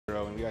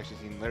we've actually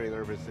seen Larry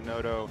Lurr versus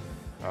Zinoto.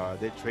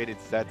 They traded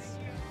sets.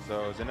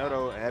 So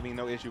Zinoto having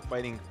no issue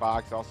fighting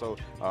Fox, also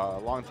a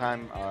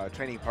longtime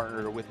training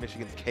partner with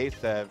Michigan's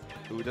K-Sev,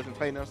 who doesn't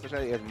play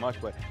necessarily as much,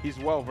 but he's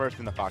well versed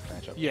in the Fox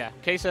matchup. Yeah,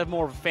 K-Sev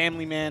more of a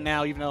family man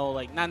now, even though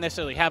like not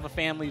necessarily have a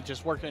family,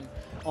 just working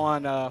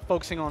on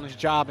focusing on his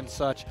job and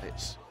such.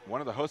 It's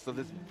one of the hosts of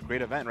this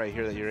great event right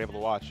here that you're able to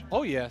watch.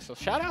 Oh yeah, so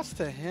shout outs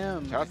to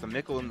him. Shout outs to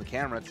Mikkel in the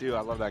camera too.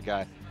 I love that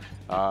guy.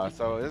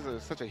 So this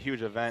is such a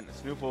huge event.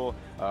 SNooFL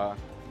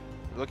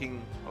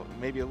looking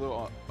maybe a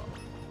little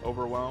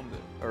overwhelmed,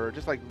 or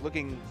just like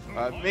looking,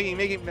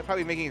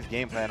 probably making his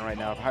game plan right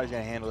now of how he's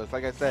going to handle this.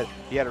 Like I said,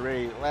 he had a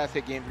very last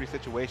hit game 3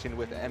 situation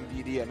with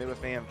MVD at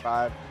Midwest Mayhem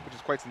 5, which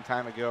is quite some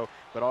time ago.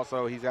 But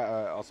also he's got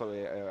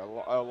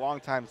a long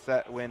time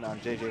set win on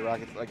JJ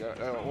Rockets, like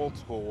an old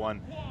school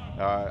one,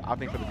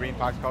 opting for the green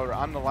Fox color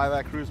on the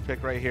Lilac Cruise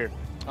pick right here.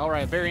 All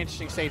right, very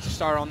interesting stage to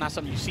start on. Not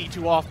something you see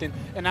too often.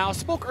 And now I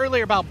spoke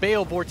earlier about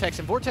Bale, Vortex,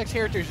 and Vortex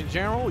characters in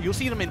general. You'll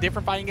see them in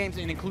different fighting games,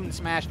 and including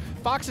Smash.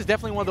 Fox is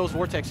definitely one of those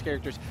Vortex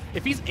characters.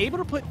 If he's able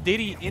to put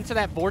Diddy into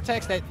that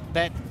Vortex,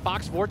 that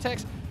Fox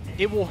Vortex,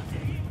 it will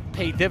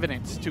pay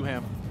dividends to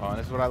him. And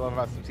this is what I love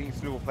about seeing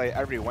SNooFL play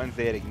every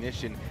Wednesday at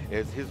Ignition.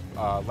 Is his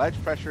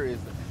ledge pressure is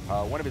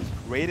one of his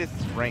greatest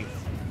strengths.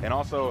 And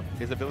also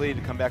his ability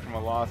to come back from a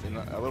loss and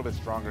a little bit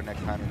stronger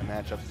next time in the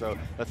matchup. So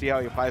let's see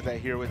how he applies that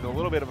here with a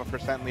little bit of a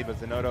percent lead, but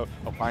Zinoto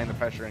applying the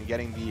pressure and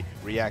getting the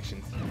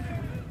reactions.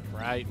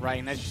 Right.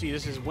 And as you see,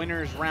 this is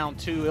winners round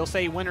 2. It'll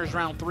say winners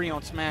round 3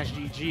 on Smash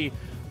GG,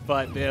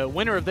 but the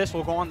winner of this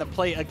will go on to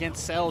play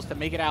against Cells to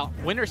make it out.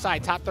 Winner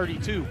side, top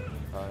 32.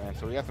 And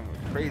so we got some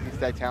crazy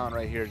stack talent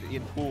right here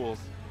in pools.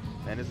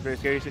 And it's a very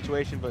scary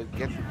situation, but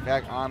gets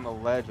back on the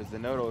ledge. But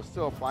Zinoto is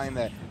still applying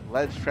that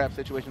ledge trap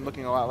situation,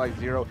 looking a lot like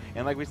Zero.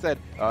 And like we said,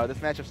 this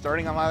matchup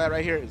starting on Lilat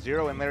right here,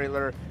 Zero and Larry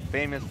Lurr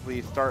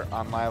famously start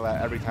on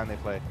Lilat every time they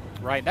play.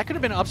 Right, that could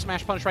have been an up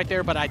smash punish right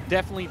there, but I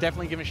definitely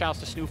giving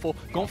shouts to SNooFL.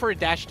 Going for a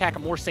dash attack, a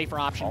more safer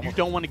option. You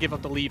don't want to give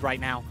up the lead right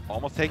now.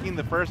 Almost taking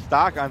the first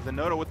stock on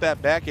Zinoto with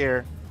that back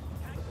air.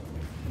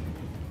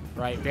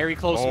 Right, very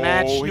close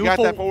match. Oh, he got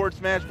that forward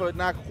smash, but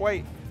not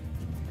quite.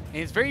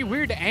 And it's very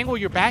weird to angle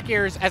your back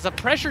airs as a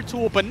pressure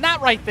tool, but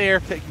not right there.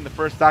 Taking the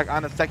first stock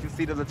on the second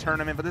seed of the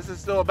tournament, but this is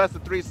still a best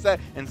of 3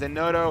 set, and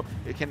Zinoto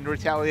can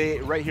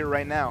retaliate right here,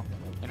 right now.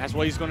 And that's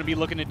what he's going to be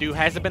looking to do.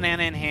 Has a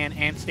banana in hand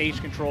and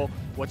stage control.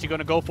 What's he going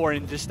to go for?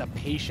 And just the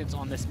patience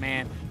on this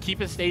man.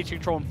 Keeping stage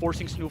control and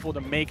forcing SNooFL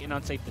to make an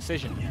unsafe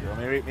decision.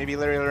 Well, maybe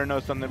Larry Lurr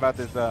knows something about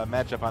this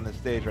matchup on this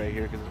stage right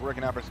here, because it's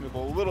working out for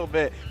SNooFL a little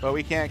bit, but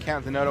we can't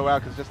count Zinoto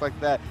out, because just like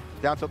that,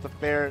 down tilt to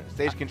fair,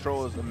 stage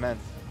control is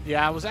immense.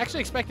 Yeah, I was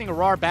actually expecting a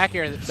raw back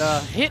air.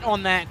 The hit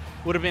on that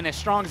would have been as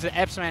strong as the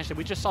F smash that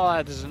we just saw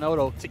out of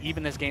Zinoto to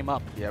even this game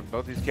up. Yeah,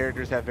 both these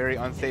characters have very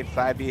unsafe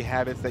side B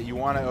habits that you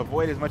want to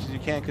avoid as much as you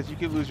can, because you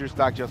could lose your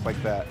stock just like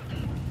that.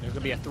 There's going to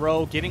be a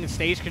throw, getting the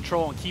stage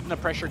control and keeping the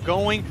pressure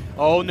going.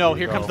 Oh no,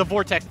 here comes the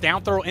Vortex.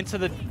 Down throw into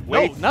the...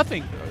 Wait. No,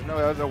 nothing. No,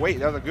 that was a wait.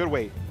 That was a good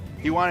wait.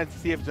 He wanted to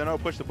see if Zinoto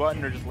pushed the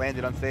button or just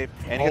landed unsafe,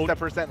 and he hits that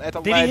percent. That's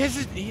a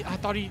ledge. I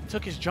thought he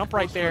took his jump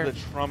right there. The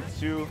trump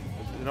too.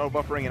 No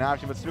buffering an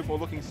option, but SNooFL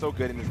looking so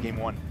good in this game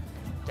 1.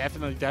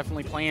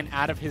 Definitely playing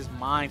out of his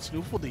mind.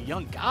 SNooFL, the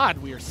young god,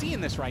 we are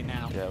seeing this right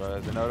now. Yeah,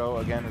 but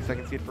Zinoto, again, the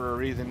second seed for a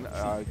reason,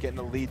 getting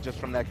the lead just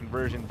from that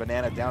conversion.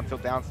 Banana down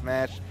tilt, down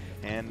smash,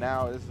 and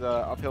now this is an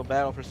uphill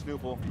battle for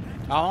SNooFL.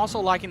 I'm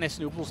also liking that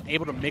SNooFL's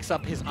able to mix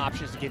up his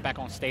options to get back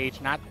on stage,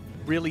 not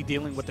really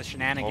dealing with the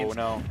shenanigans.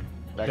 Oh, no.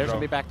 There's going to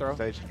be back throw.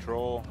 Stage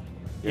control.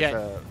 Yeah.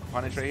 A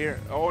punish right here.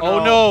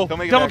 Oh, no.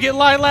 Don't get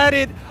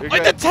lilated.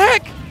 The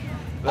tech!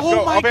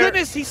 Oh my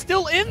goodness, he's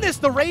still in this.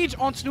 The rage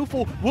on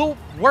SNooFL will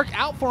work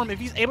out for him if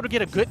he's able to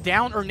get a good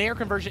down or nair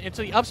conversion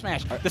into the up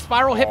smash. The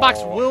spiral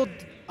hitbox will...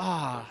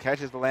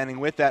 Catches the landing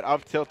with that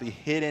up tilt, the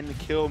hidden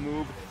kill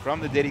move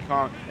from the Diddy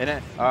Kong. And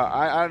then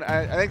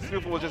I think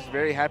SNooFL was just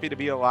very happy to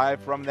be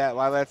alive from that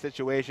Lilat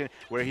situation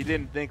where he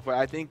didn't think, but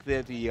I think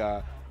that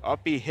the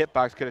up B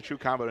hitbox could have true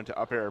comboed into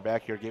up air or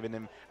back here, giving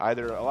him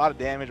either a lot of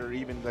damage or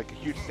even like a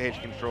huge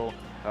stage control.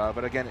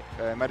 But again,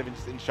 it might have been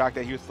just in shock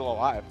that he was still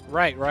alive.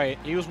 Right.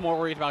 He was more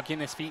worried about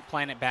getting his feet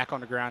planted back on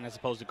the ground as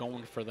opposed to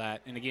going for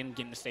that. And again,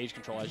 getting the stage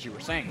control, as you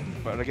were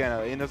saying. But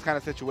again, in those kind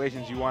of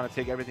situations, you want to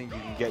take everything you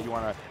can get. You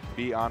want to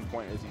be on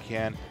point as you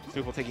can.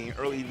 SNooFL taking an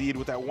early lead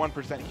with that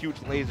 1%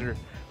 huge laser.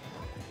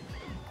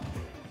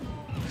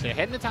 So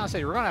heading to Town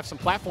City, we're going to have some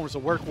platforms to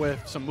work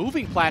with, some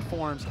moving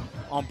platforms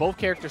on both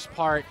characters'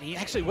 part. He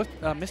actually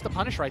missed the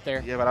punish right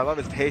there. Yeah, but I love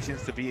his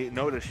patience to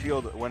know to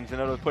shield when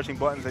Zinoto is pushing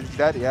buttons and he's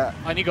dead, yeah.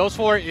 And he goes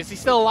for it. Is he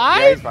still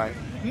alive? Yeah, he's fine.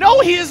 No,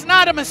 he is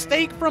not. A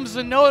mistake from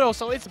Zinoto,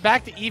 so it's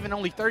back to even,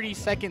 only 30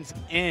 seconds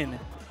in.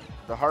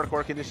 The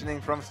hardcore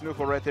conditioning from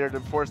SNooFL right there to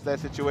force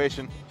that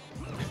situation.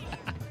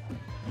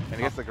 And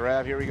he gets the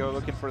grab. Here we go,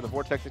 looking for the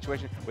Vortex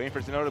situation, waiting for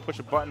Zinoto to push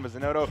a button, but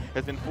Zinoto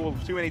has been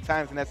fooled too many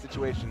times in that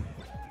situation.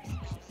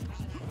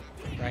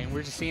 Right, and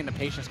we're just seeing the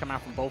patience come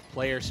out from both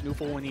players.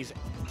 SNooFL when he's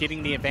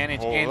getting the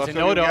advantage, and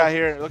Zinoto got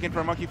here looking for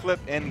a monkey flip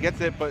and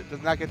gets it, but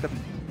does not get the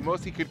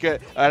most he could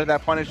get out of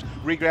that punish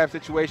regrab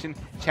situation,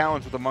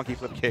 challenge with a monkey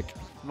flip kick.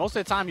 Most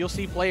of the time, you'll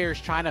see players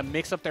trying to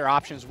mix up their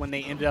options when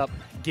they end up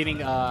getting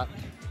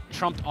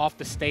trumped off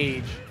the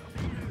stage.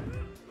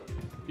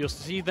 You'll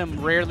see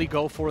them rarely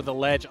go for the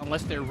ledge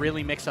unless they're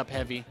really mix-up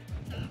heavy.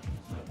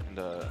 And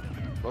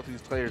both of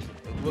these players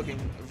looking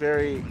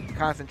very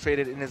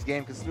concentrated in this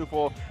game because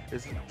SNooFL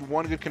is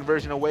one good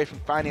conversion away from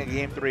finding a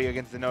game 3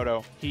 against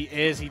Zinoto. He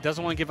is. He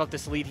doesn't want to give up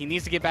this lead. He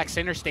needs to get back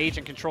center stage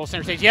and control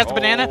center stage. He has the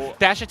banana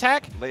dash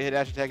attack. Late hit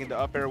dash attack into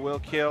up air will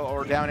kill,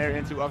 or down air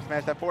into up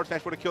smash. That forward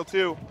smash would have killed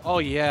too. Oh,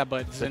 yeah,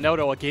 but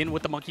Zinoto again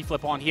with the monkey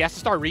flip on. He has to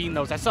start reading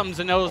those. That's something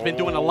Zinoto's been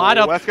doing a lot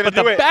of. But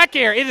the back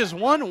air, it is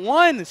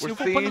 1-1.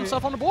 SNooFL putting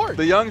himself on the board.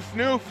 The young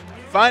Snoof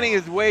finding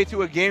his way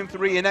to a game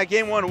 3, and that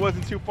game 1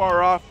 wasn't too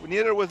far off.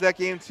 Neither was that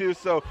game 2,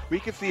 so we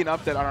could see an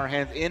upset on our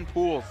hands in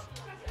pools.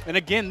 And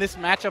again, this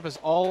matchup is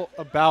all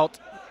about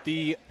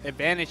the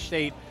advantage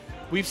state.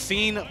 We've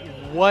seen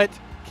what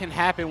can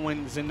happen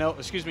when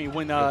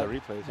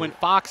when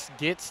Fox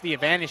gets the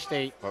advantage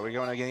state. Well, we're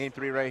going to game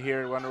 3 right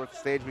here. Wonder what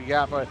stage we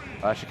got, but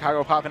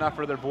Chicago popping up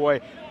for their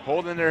boy,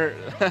 holding their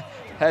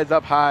heads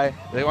up high.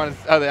 They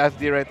want the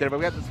SD right there, but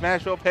we got the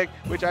Smashville pick,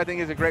 which I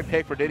think is a great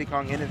pick for Diddy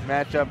Kong in his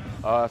matchup.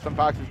 Some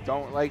Foxes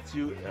don't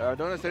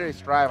necessarily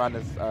strive on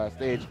this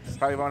stage.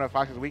 Probably one of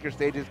Fox's weaker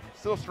stages.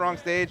 Still a strong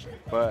stage,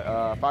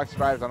 but Fox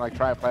strives on like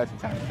triplats in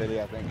Time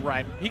City, I think.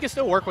 Right. He can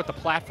still work with the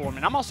platform,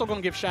 and I'm also going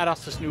to give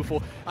shout-outs to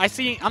SNooFL.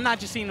 I'm not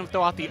just seeing him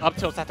throw out the up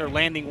tilts after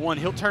landing one.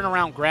 He'll turn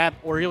around, grab,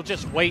 or he'll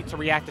just wait to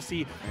react to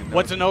see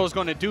what Zinoto's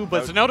going to do.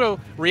 But Zinoto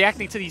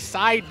reacting to these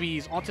side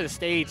Bs onto the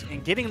stage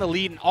and getting the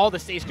lead and all the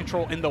stage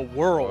control in the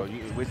world.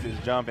 With his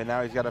jump, and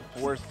now he's got to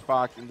force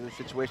Fox into the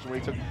situation where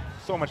he took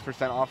so much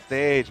 % off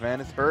stage, man.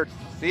 This hurts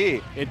to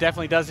see. It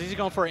definitely does. Is he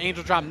going for an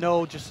angel drop?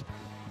 No, just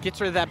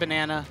gets rid of that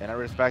banana. And I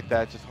respect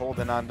that, just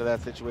holding on to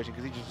that situation,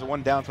 because he's just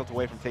one down tilt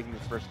away from taking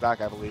his first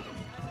stock, I believe.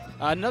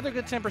 Another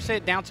good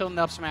 10% down tilt and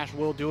up smash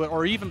will do it,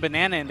 or even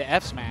banana into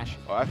F smash.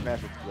 Oh, F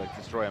smash would like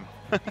destroy him.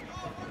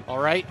 All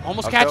right,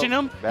 almost catching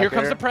him. Here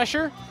comes the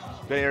pressure.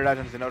 Good air dodge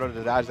on Zinoto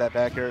to dodge that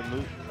back air and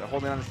move,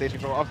 holding on the stage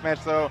control. Up smash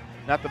though,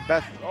 not the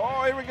best.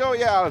 Oh, here we go.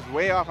 Yeah, I was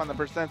way off on the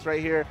percents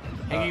right here.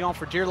 Hanging on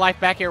for dear life.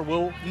 Back air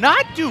will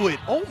not do it.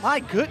 Oh my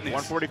goodness.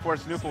 144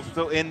 SNooFL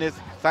still in this.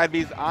 Side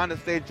B's on the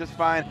stage just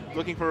fine.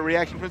 Looking for a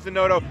reaction from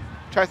Zinoto.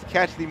 Tries to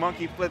catch the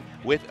monkey flip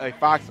with a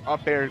Fox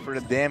up air for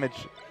the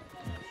damage.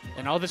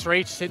 And all this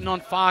rage sitting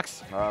on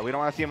Fox. We don't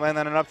want to see him land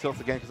on an up tilt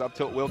again, because up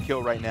tilt will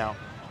kill right now.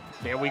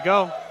 There we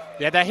go.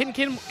 Yeah, that hidden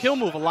kill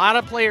move, a lot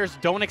of players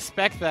don't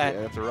expect that.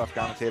 Yeah, that's a rough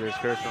commentator's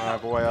curse from our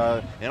boy.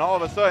 And all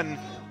of a sudden,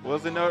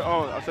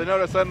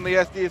 Zinoto suddenly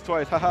SDs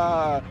twice.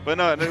 Haha. But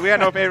no, we have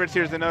no favorites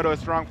here. Zinoto, a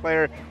strong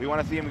player. We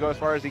want to see him go as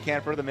far as he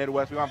can for the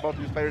Midwest. We want both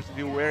of these players to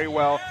do very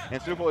well.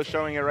 And SNooFL is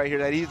showing it right here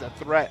that he's a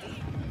threat.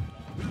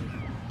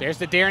 There's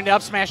the dare into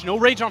up smash. No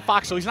rage on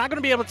Fox, so he's not going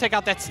to be able to take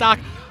out that stock.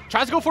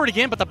 Tries to go for it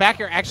again, but the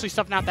back air actually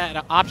stuffing out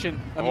that option.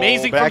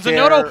 Amazing from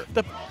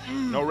Zinoto.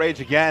 No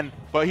rage again,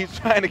 but he's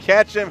trying to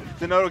catch him.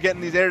 Zinoto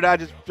getting these air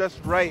dodges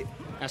just right.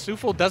 Now,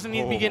 SNooFL doesn't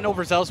need to be getting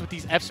overzealous with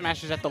these F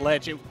smashes at the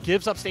ledge. It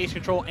gives up stage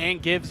control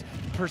and gives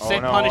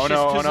percent punishes to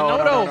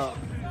Zinoto. No.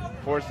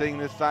 Forcing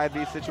this side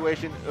B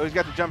situation. Oh, he's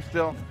got the jump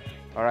still.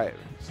 All right,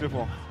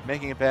 SNooFL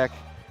making it back.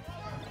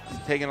 He's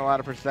taking a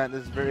lot of percent.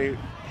 This is very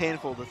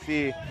painful to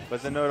see,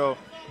 but Zinoto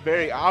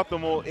very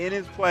optimal in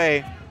his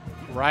play.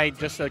 Right,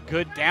 just a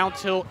good down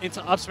tilt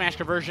into up smash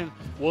conversion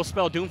will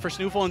spell doom for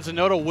SNooFL, and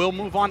Zinoto will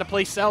move on to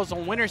play cells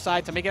on winner's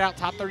side to make it out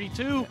top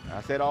 32.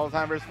 I say it all the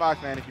time versus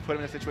Fox, man. If you put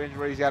him in a situation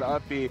where he's got an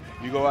up B,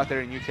 you go out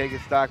there and you take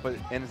his stock.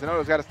 And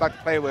Zinoto's got a stock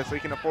to play with, so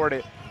he can afford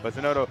it. But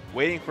Zinoto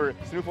waiting for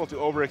SNooFL to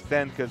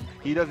overextend, because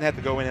he doesn't have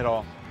to go in at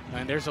all.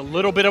 And there's a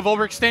little bit of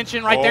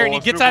overextension right there, and he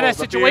gets out of that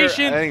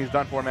situation. I think he's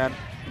done for, man.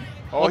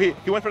 Oh, he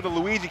went for the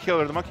Luigi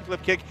killer, the monkey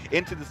flip kick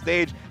into the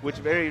stage, which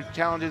very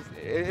challenges.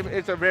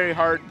 It's a very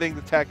hard thing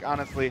to tech,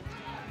 honestly.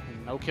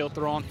 No kill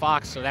throw on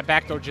Fox, so that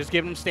back throw just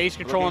giving him stage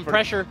control and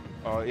pressure.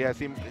 Oh, yeah,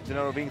 see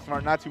Zinoto being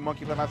smart, not to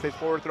monkey flip on stage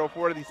forward, throw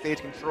forward to the stage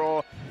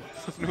control.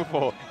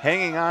 SNooFL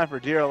hanging on for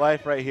dear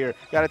life right here.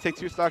 Got to take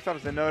 2 stocks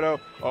off Zinoto.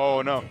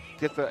 Oh, no.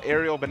 Gets the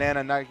aerial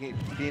banana, not being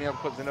able to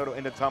put Zinoto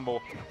into tumble.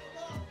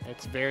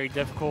 It's very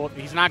difficult.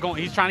 He's not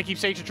going. He's trying to keep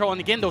stage control,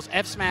 and again, those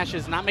F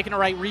smashes not making the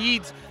right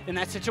reads in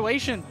that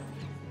situation.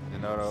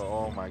 Zinoto,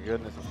 oh my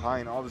goodness,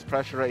 applying all this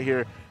pressure right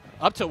here.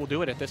 Up tilt will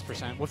do it at this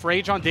percent with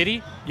rage on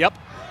Diddy. Yep.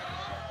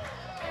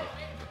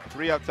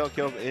 3 up tilt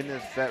kills in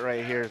this set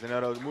right here.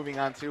 Zinoto moving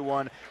on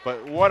 2-1,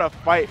 but what a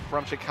fight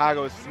from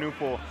Chicago's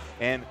SNooFL.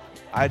 And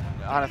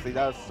honestly,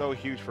 that was so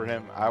huge for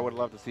him. I would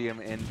love to see him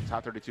in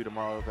top 32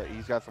 tomorrow, but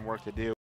he's got some work to do.